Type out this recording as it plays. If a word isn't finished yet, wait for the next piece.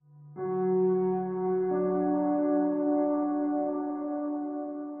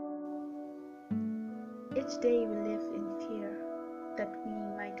Each day we live in fear that we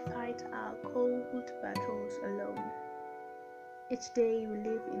might fight our cold battles alone. Each day we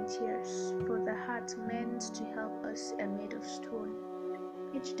live in tears, for the heart meant to help us are made of stone.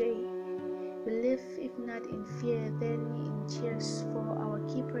 Each day we live, if not in fear, then in tears, for our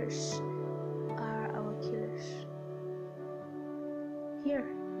keepers are our killers. Here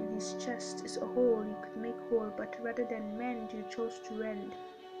in his chest is a hole you could make whole, but rather than mend, you chose to rend.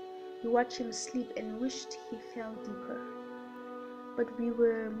 You watched him sleep and wished he fell deeper. But we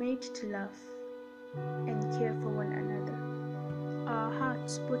were made to love and care for one another. Our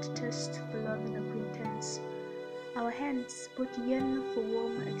hearts both thirst for love and acquaintance. Our hands both yearn for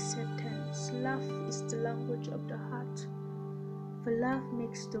warm acceptance. Love is the language of the heart, for love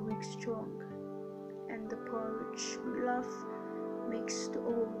makes the weak strong, and the poor rich. Love makes the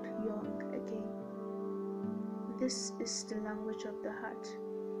old young again. This is the language of the heart.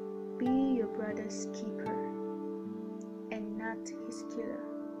 Be your brother's keeper and not his killer.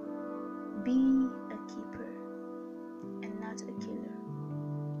 Be a keeper and not a killer.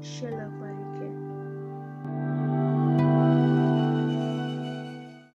 Share love